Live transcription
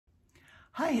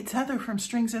Hi, it's Heather from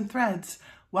Strings and Threads.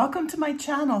 Welcome to my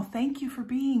channel. Thank you for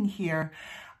being here.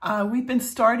 We've been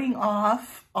starting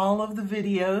off all of the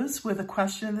videos with a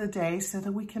question of the day so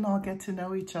that we can all get to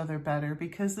know each other better,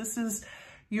 because this is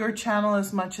your channel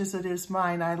as much as it is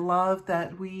mine. I love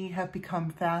that we have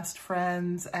become fast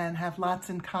friends and have lots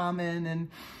in common and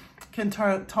can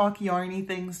talk yarny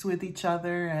things with each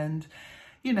other and,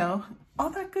 you know, all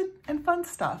that good and fun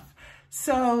stuff.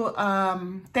 So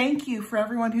thank you for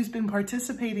everyone who's been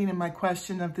participating in my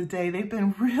question of the day. They've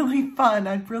been really fun.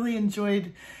 I've really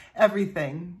enjoyed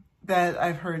everything that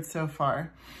I've heard so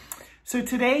far. So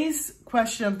today's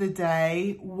question of the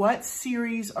day, what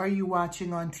series are you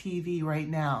watching on TV right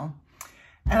now?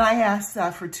 And I asked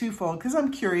that for twofold, because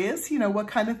I'm curious, you know, what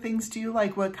kind of things do you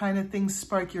like? What kind of things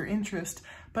spark your interest?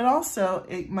 But also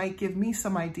it might give me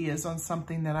some ideas on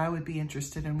something that I would be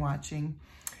interested in watching.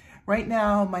 Right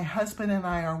now, my husband and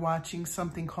I are watching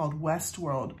something called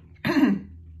Westworld,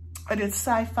 but it's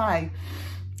sci-fi.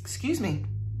 Excuse me.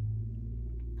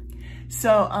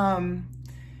 So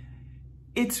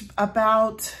it's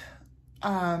about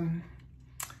kind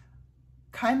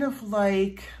of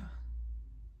like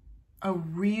a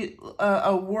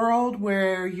world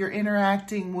where you're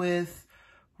interacting with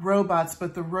robots,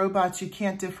 but the robots, you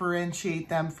can't differentiate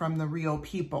them from the real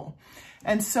people.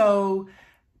 And so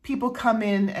people come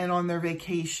in and on their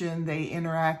vacation, they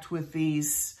interact with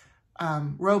these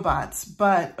robots,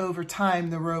 but over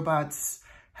time, the robots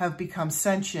have become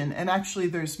sentient. And actually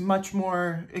there's much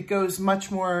more, it goes much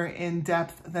more in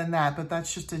depth than that, but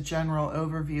that's just a general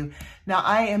overview. Now,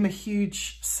 I am a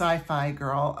huge sci-fi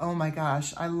girl. Oh my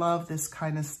gosh, I love this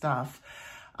kind of stuff.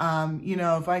 You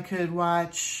know, if I could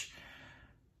watch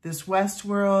this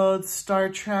Westworld, Star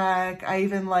Trek, I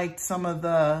even liked some of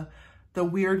the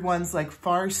weird ones like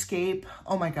Farscape.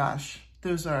 Oh my gosh,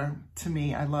 those are, to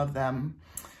me, I love them.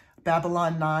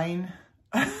 Babylon 9.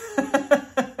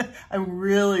 I'm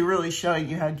really showing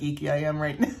you how geeky I am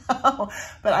right now.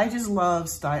 But I just love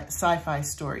sci-fi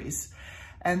stories.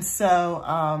 And so,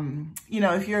 you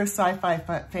know, if you're a sci-fi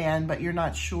fan, but you're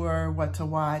not sure what to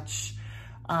watch,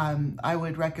 I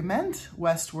would recommend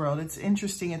Westworld. It's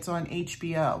interesting. It's on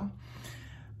HBO.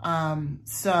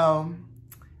 So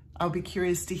I'll be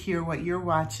curious to hear what you're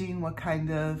watching, what kind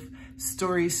of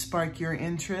stories spark your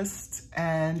interest,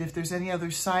 and if there's any other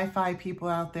sci-fi people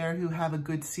out there who have a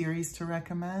good series to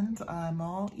recommend, I'm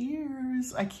all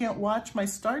ears. I can't watch my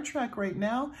Star Trek right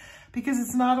now because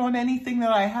it's not on anything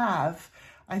that I have.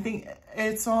 I think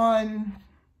it's on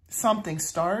something,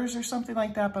 Stars or something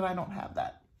like that, but I don't have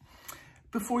that.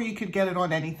 Before you could get it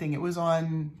on anything, it was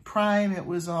on Prime, it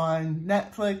was on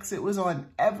Netflix, it was on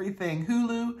everything,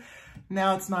 Hulu.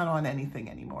 Now it's not on anything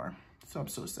anymore. So I'm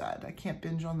so sad. I can't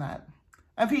binge on that.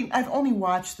 I mean, I've only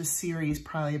watched the series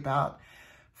probably about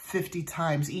 50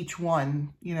 times, each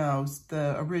one, you know,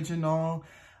 the original,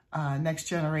 Next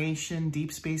Generation,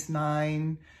 Deep Space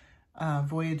Nine,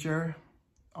 Voyager,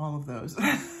 all of those.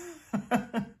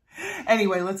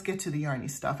 Anyway, let's get to the yarny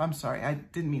stuff. I'm sorry, I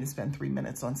didn't mean to spend 3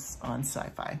 minutes on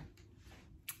sci-fi.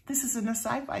 This isn't a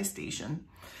sci-fi station.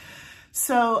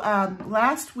 So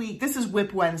last week, this is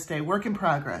WIP Wednesday, work in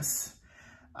progress.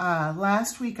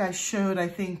 Last week I showed, I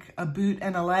think, a boot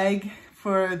and a leg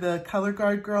for the color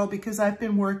guard girl because I've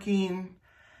been working,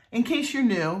 in case you're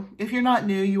new, if you're not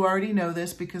new, you already know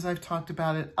this because I've talked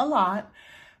about it a lot,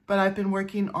 but I've been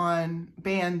working on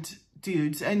band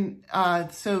dudes. And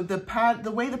so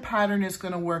the way the pattern is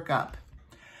going to work up,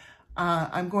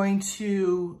 I'm going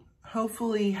to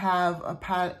hopefully have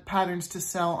patterns to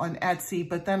sell on Etsy,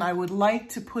 but then I would like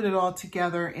to put it all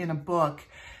together in a book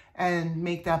and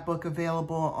make that book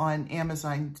available on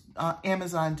Amazon.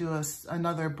 Amazon do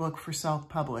another book for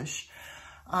self-publish.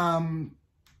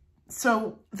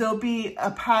 So there'll be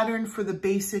a pattern for the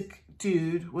basic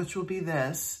dude, which will be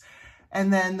this.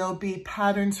 And then there'll be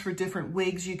patterns for different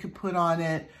wigs you could put on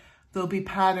it. There'll be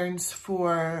patterns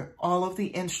for all of the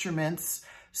instruments.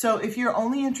 So if you're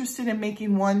only interested in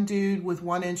making one dude with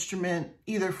one instrument,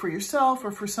 either for yourself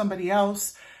or for somebody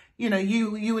else, you know,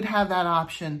 you would have that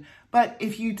option. But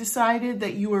if you decided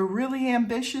that you were really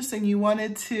ambitious and you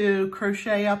wanted to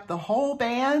crochet up the whole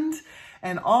band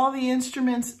and all the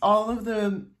instruments, all of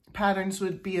the patterns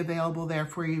would be available there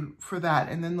for you for that.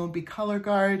 And then there'll be color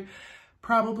guard,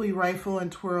 probably rifle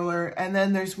and twirler. And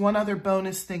then there's one other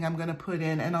bonus thing I'm going to put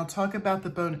in, and I'll talk about the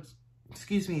bonus,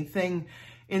 thing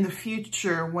in the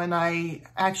future when I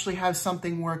actually have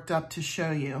something worked up to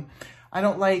show you. I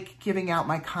don't like giving out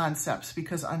my concepts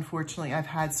because unfortunately I've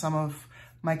had some of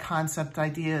my concept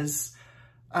ideas,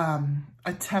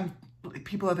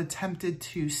 people have attempted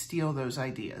to steal those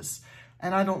ideas.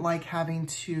 And I don't like having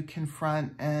to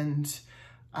confront and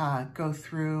go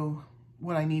through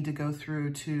what I need to go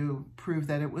through to prove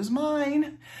that it was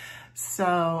mine.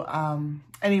 So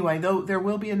anyway, though there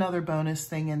will be another bonus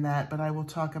thing in that, but I will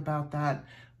talk about that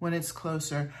when it's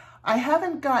closer. I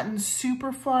haven't gotten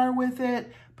super far with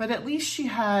it, but at least she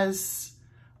has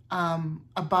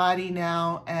a body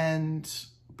now and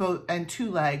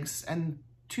 2 legs and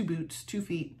 2 boots, 2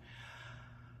 feet.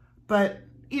 But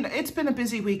you know, it's been a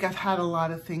busy week. I've had a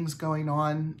lot of things going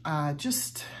on,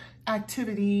 just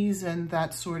activities and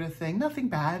that sort of thing. Nothing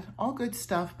bad, all good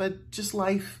stuff, but just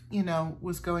life, you know,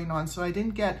 was going on. So I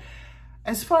didn't get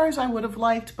as far as I would have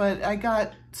liked, but I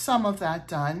got some of that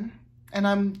done. And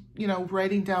I'm, you know,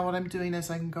 writing down what I'm doing as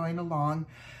I'm going along.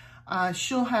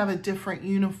 She'll have a different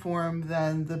uniform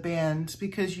than the band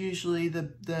because usually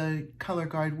the color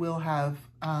guard will have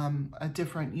a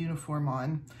different uniform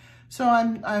on. So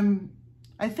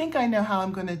I think I know how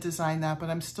I'm going to design that, but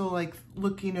I'm still like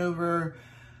looking over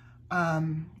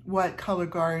what color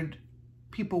guard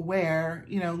people wear,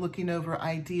 you know, looking over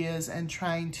ideas and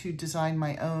trying to design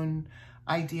my own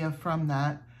idea from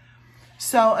that.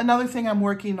 So another thing I'm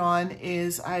working on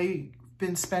is I've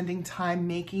been spending time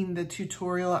making the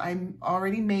tutorial. I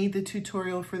already made the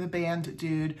tutorial for the band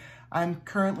dude. I'm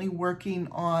currently working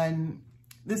on,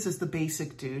 this is the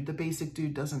basic dude. The basic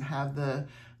dude doesn't have the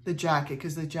jacket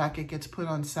because the jacket gets put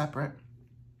on separate.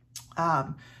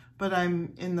 But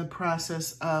I'm in the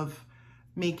process of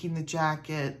making the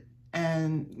jacket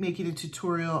and making a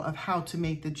tutorial of how to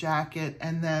make the jacket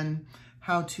and then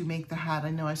how to make the hat. I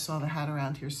know I saw the hat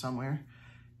around here somewhere.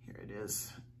 Here it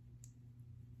is.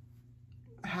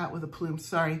 A hat with a plume,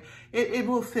 sorry. It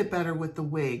will fit better with the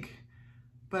wig,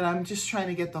 but I'm just trying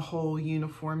to get the whole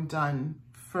uniform done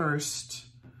first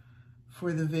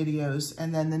for the videos,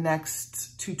 and then the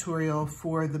next tutorial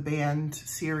for the band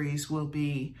series will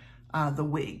be the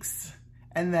wigs,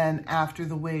 and then after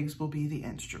the wigs will be the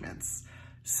instruments.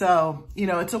 So, you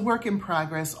know, it's a work in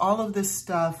progress. All of this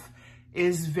stuff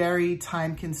is very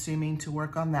time consuming to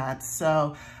work on that.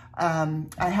 So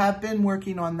I have been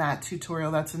working on that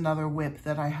tutorial. That's another WIP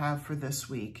that I have for this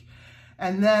week.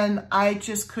 And then I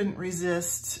just couldn't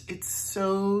resist. It's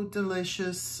so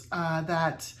delicious,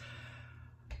 that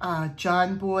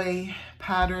John Boy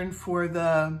pattern for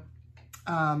the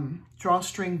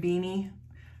Drawstring Beanie,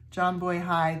 John Boy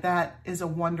High. That is a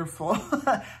wonderful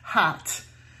hat.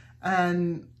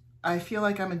 And I feel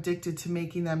like I'm addicted to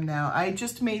making them now. I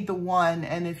just made the one,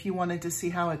 and if you wanted to see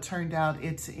how it turned out,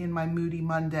 it's in my Moody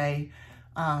Monday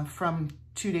from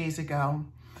 2 days ago.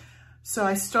 So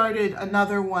I started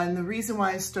another one. The reason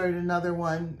why I started another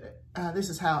one, this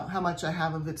is how much I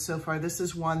have of it so far. This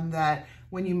is one that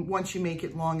once you make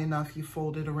it long enough, you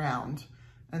fold it around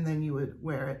and then you would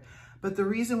wear it. But the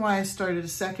reason why I started a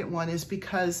second one is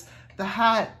because the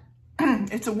hat,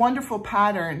 it's a wonderful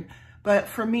pattern, but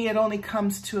for me, it only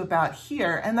comes to about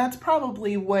here. And that's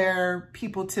probably where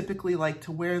people typically like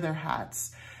to wear their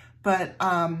hats. But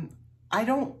I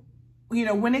don't, you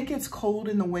know, when it gets cold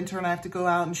in the winter and I have to go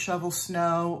out and shovel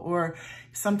snow, or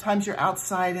sometimes you're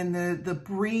outside and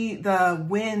the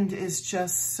wind is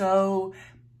just so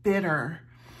bitter.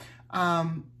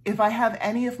 If I have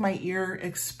any of my ear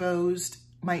exposed,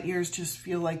 my ears just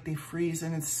feel like they freeze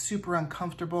and it's super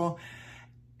uncomfortable.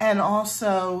 And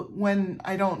also when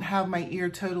I don't have my ear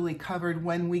totally covered,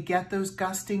 when we get those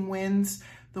gusting winds,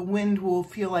 the wind will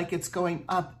feel like it's going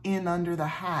up in under the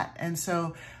hat. And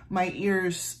so my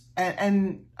ears,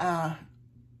 you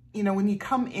know, when you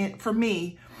come in, for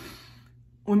me,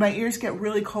 when my ears get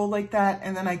really cold like that,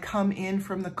 and then I come in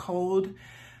from the cold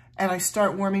and I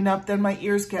start warming up, then my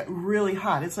ears get really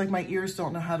hot. It's like my ears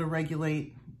don't know how to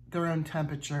regulate their own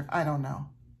temperature. I don't know.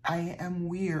 I am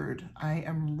weird. I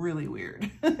am really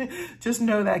weird. Just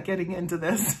know that getting into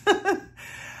this.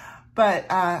 But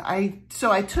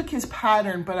so I took his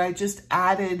pattern, but I just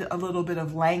added a little bit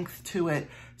of length to it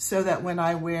so that when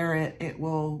I wear it, it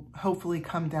will hopefully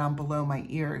come down below my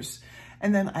ears.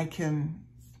 And then I can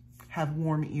have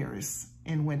warm ears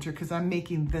in winter because I'm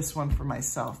making this one for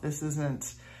myself. This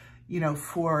isn't, you know,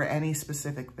 for any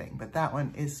specific thing, but that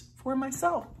one is for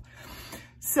myself.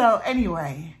 So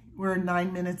anyway, we're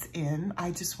 9 minutes in.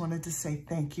 I just wanted to say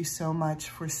thank you so much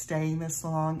for staying this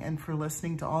long and for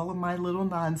listening to all of my little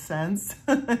nonsense.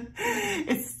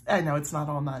 I know it's not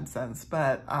all nonsense,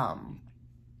 but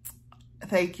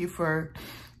thank you for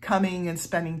coming and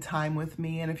spending time with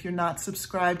me. And if you're not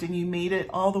subscribed and you made it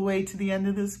all the way to the end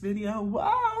of this video,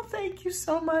 wow, thank you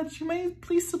so much. You may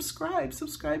please subscribe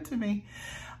to me.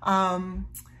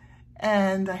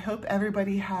 And I hope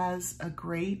everybody has a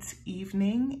great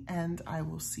evening, and I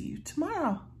will see you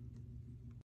tomorrow.